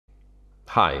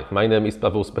Hi, my name is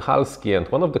Paweł Spychalski, and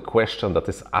one of the questions that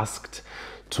is asked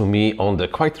to me on the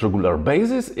quite regular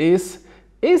basis is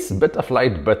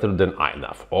Betaflight better than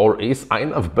INAV? Or is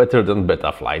INAV better than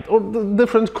Betaflight? Or the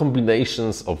different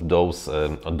combinations of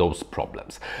those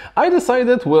problems. I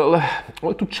decided, well,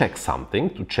 to check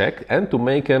something, and to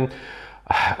make a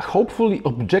hopefully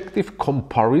objective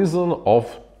comparison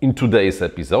in today's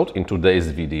episode, in today's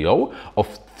video,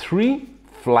 of 3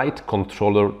 flight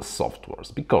controller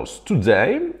softwares, because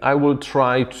today I will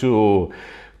try to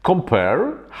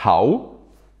compare how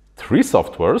 3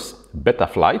 softwares,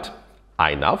 Betaflight,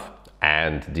 INAV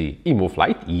and the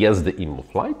EmuFlight, yes, the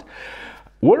EmuFlight,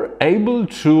 were able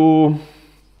to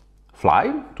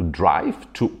fly, to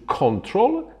drive, to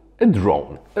control a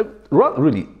drone, a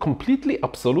really completely,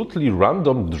 absolutely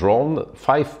random drone,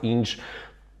 5-inch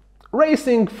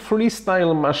racing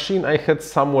freestyle machine I had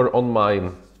somewhere on my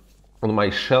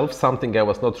shelf, something I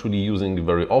was not really using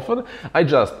very often. I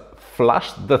just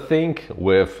flashed the thing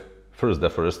with first the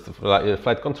first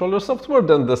flight controller software,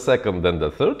 then the second, then the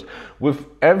third. With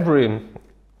every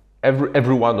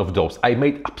one of those, I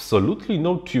made absolutely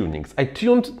no tunings. I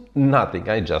tuned nothing.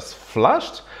 I just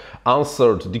flashed,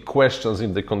 answered the questions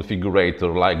in the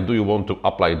configurator, like, do you want to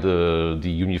apply the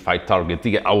unified target?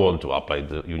 Yeah, I want to apply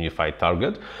the unified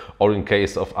target. Or in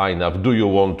case of INAV, do you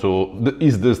want to,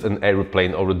 is this an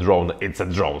airplane or a drone? It's a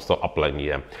drone, so apply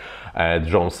me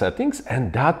drone settings.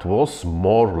 And that was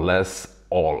more or less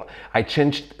all. I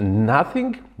changed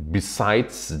nothing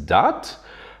besides that.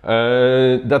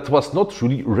 That was not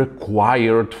really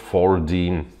required for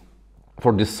the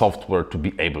software to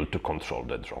be able to control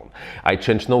the drone. I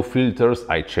changed no filters,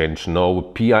 I changed no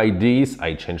PIDs,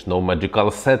 I changed no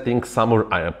magical settings,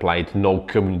 somewhere I applied no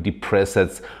community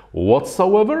presets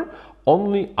whatsoever,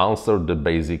 only answered the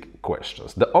basic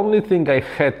questions. The only thing I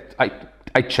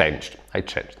changed.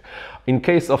 In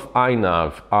case of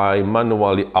INAV, I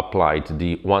manually applied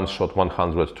the one-shot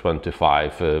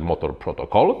 125 motor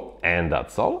protocol, and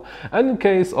that's all. And in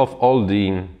case of all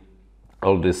the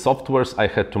softwares, I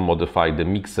had to modify the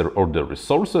mixer or the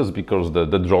resources because the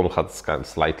drone had scanned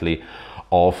slightly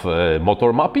of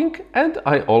motor mapping, and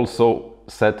I also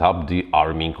set up the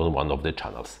arming on one of the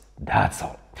channels. That's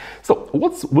all. So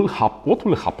what will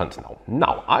happen now?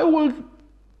 Now I will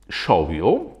show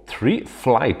you 3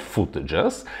 flight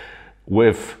footages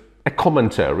with a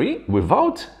commentary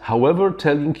without, however,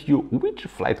 telling you which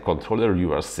flight controller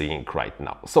you are seeing right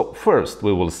now. So first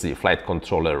we will see flight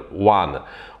controller 1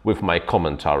 with my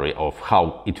commentary of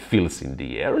how it feels in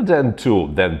the air, then 2,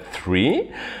 then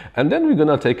 3, and then we're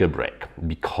gonna take a break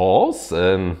because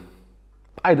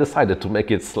I decided to make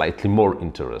it slightly more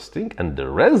interesting, and the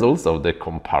results of the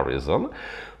comparison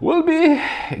will be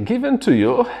given to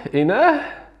you in a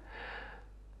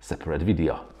separate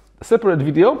video. A separate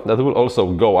video that will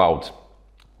also go out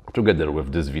together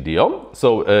with this video.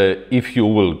 So if you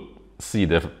will see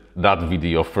that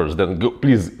video first, then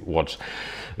please watch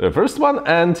the first one,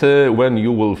 and when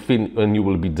you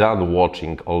will be done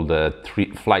watching all the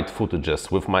 3 flight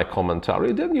footages with my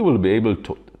commentary, then you will be able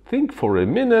to think for a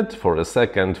minute, for a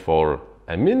second, for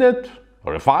a minute,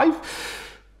 or a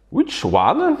 5, which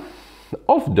one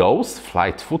of those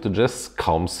flight footages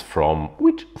comes from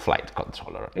which flight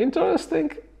controller.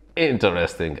 Interesting?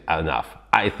 Interesting enough,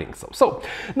 I think so. So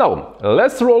now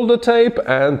let's roll the tape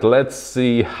and let's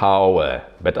see how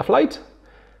Betaflight,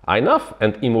 INAV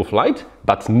and EmuFlight,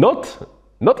 but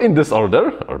not in this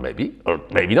order, or maybe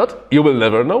not, you will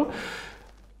never know,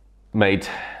 made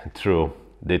through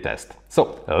the test.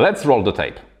 So let's roll the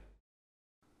tape.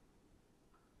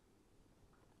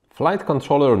 Flight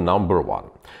controller number 1.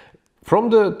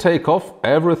 From the takeoff,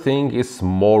 everything is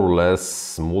more or less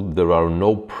smooth. There are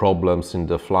no problems in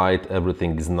the flight.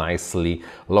 Everything is nicely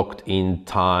locked in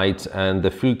tight, and the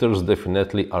filters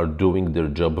definitely are doing their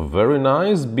job very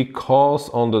nice, because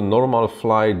on the normal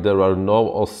flight there are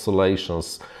no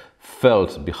oscillations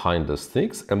felt behind the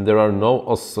sticks, and there are no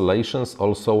oscillations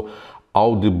also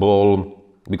audible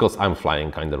because I'm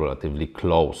flying kind of relatively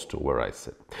close to where I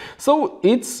sit. So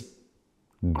it's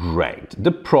great.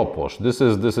 The prop wash, this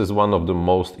is one of the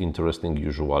most interesting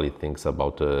usually things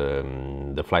about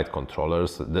the flight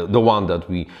controllers, the one that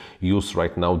we use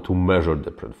right now to measure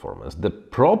the performance. The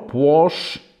prop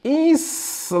wash is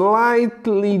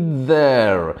slightly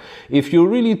there. If you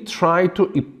really try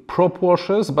to, it prop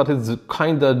washes, but it's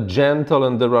kind of gentle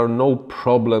and there are no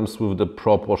problems with the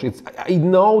prop wash. I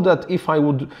know that if I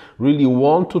would really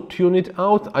want to tune it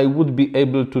out, I would be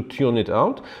able to tune it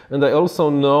out. And I also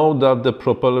know that the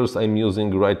propellers I'm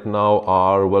using right now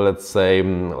are, well, let's say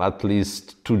at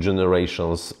least 2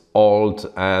 generations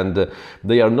old, and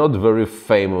they are not very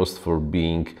famous for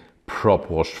being prop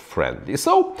wash friendly.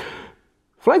 So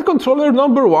flight controller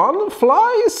number 1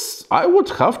 flies, I would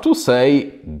have to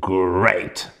say,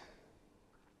 great.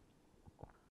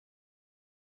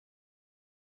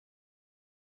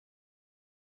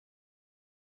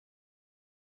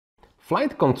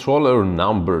 Flight controller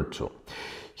number 2.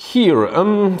 Here,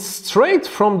 straight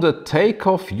from the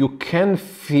takeoff, you can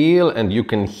feel and you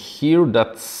can hear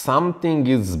that something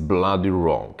is bloody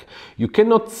wrong. You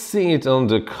cannot see it on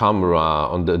the camera,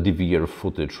 on the DVR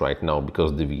footage right now,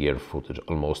 because DVR footage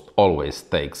almost always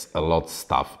takes a lot of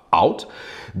stuff out.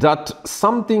 That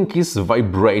something is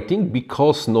vibrating,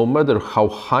 because no matter how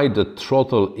high the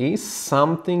throttle is,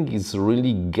 something is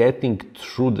really getting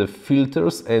through the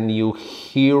filters and you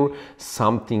hear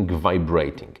something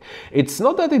vibrating. It's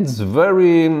not that it's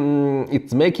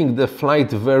making the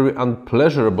flight very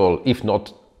unpleasurable, if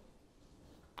not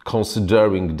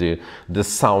considering the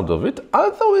sound of it,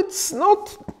 although it's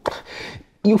not.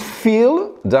 You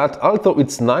feel that although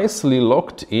it's nicely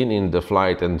locked in the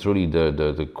flight and really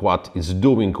the quad is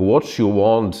doing what you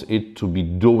want it to be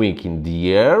doing in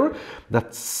the air,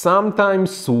 that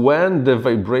sometimes when the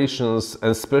vibrations,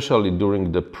 especially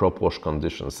during the prop wash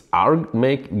conditions, are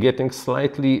getting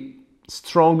slightly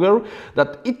stronger,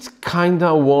 that it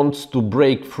kinda wants to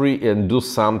break free and do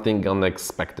something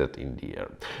unexpected in the air.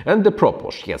 And the prop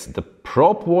wash, yes, the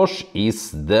prop wash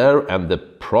is there, and the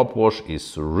prop wash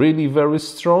is really very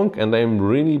strong, and I'm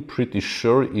really pretty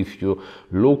sure if you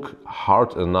look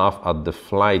hard enough at the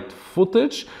flight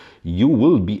footage, you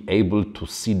will be able to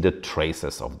see the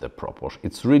traces of the prop wash.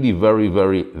 It's really very,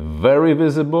 very, very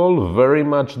visible, very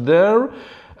much there.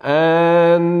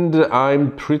 And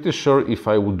I'm pretty sure if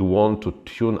I would want to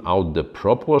tune out the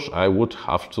prop wash, I would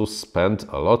have to spend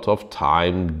a lot of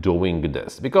time doing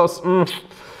this, because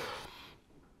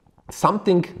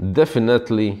something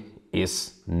definitely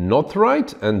is not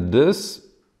right, and this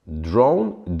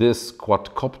drone, this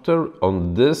quadcopter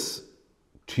on this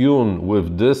tune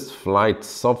with this flight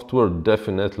software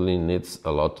definitely needs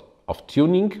a lot of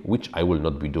tuning, which I will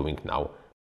not be doing now.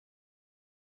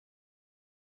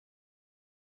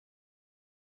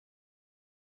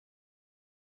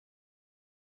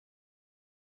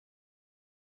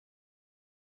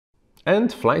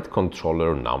 And flight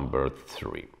controller number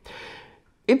 3.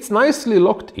 It's nicely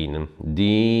locked in.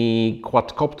 The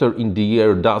quadcopter in the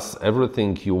air does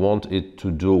everything you want it to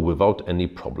do without any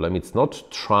problem. It's not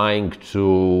trying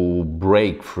to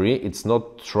break free. It's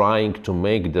not trying to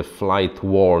make the flight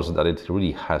worse than it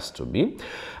really has to be.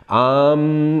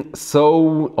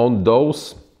 So on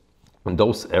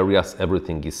those areas,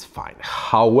 everything is fine.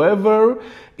 However,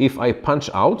 if I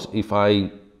punch out, if I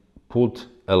put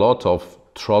a lot of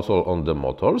throttle on the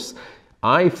motors,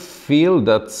 I feel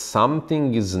that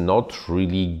something is not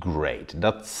really great,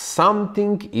 that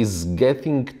something is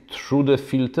getting through the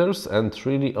filters, and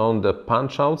really on the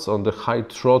punch outs, on the high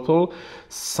throttle,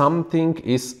 something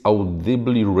is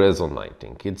audibly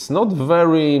resonating. It's not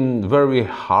very, very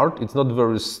hard, it's not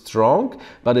very strong,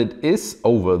 but it is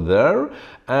over there,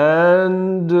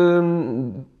 and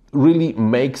really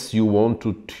makes you want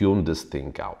to tune this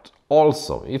thing out.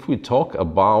 Also, if we talk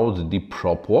about the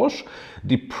prop wash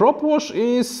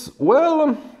is,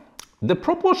 well, the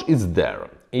prop wash is there.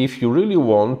 If you really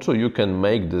want to, you can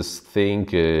make this thing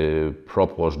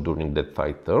prop wash during the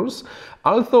titles,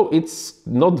 although it's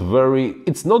not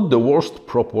the worst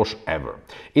prop wash ever.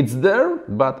 It's there,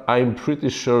 but I'm pretty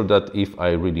sure that if I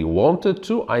really wanted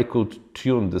to, I could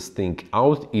tune this thing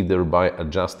out either by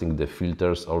adjusting the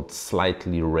filters or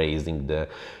slightly raising the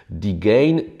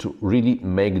gain to really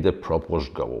make the prop wash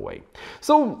go away.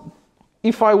 So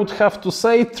if I would have to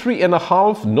say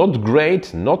 3.5, not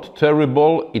great, not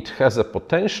terrible, it has a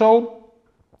potential,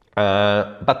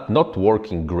 but not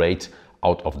working great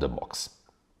out of the box.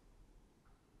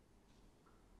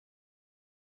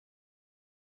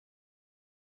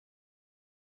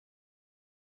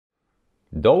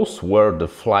 Those were the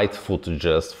flight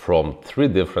footages from 3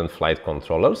 different flight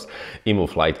controllers,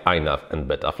 EmuFlight, INAV and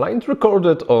Betaflight,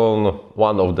 recorded on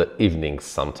one of the evenings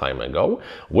some time ago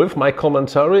with my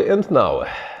commentary. And now,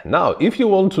 if you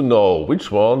want to know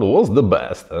which one was the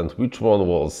best and which one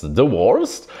was the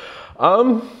worst,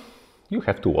 you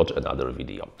have to watch another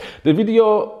video.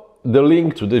 The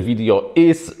link to the video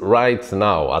is right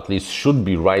now, at least should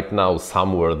be right now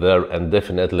somewhere there, and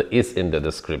definitely is in the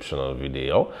description of the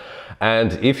video.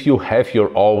 And if you have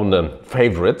your own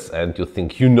favorites and you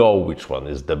think you know which one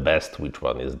is the best, which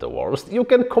one is the worst, you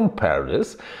can compare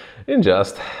this in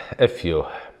just a few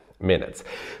minutes.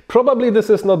 Probably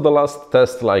this is not the last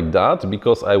test like that,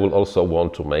 because I will also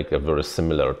want to make a very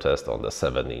similar test on the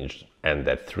 7-inch and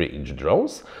the 3-inch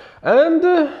drones. And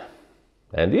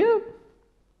yeah.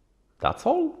 That's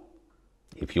all.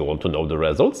 If you want to know the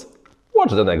results,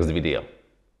 watch the next video.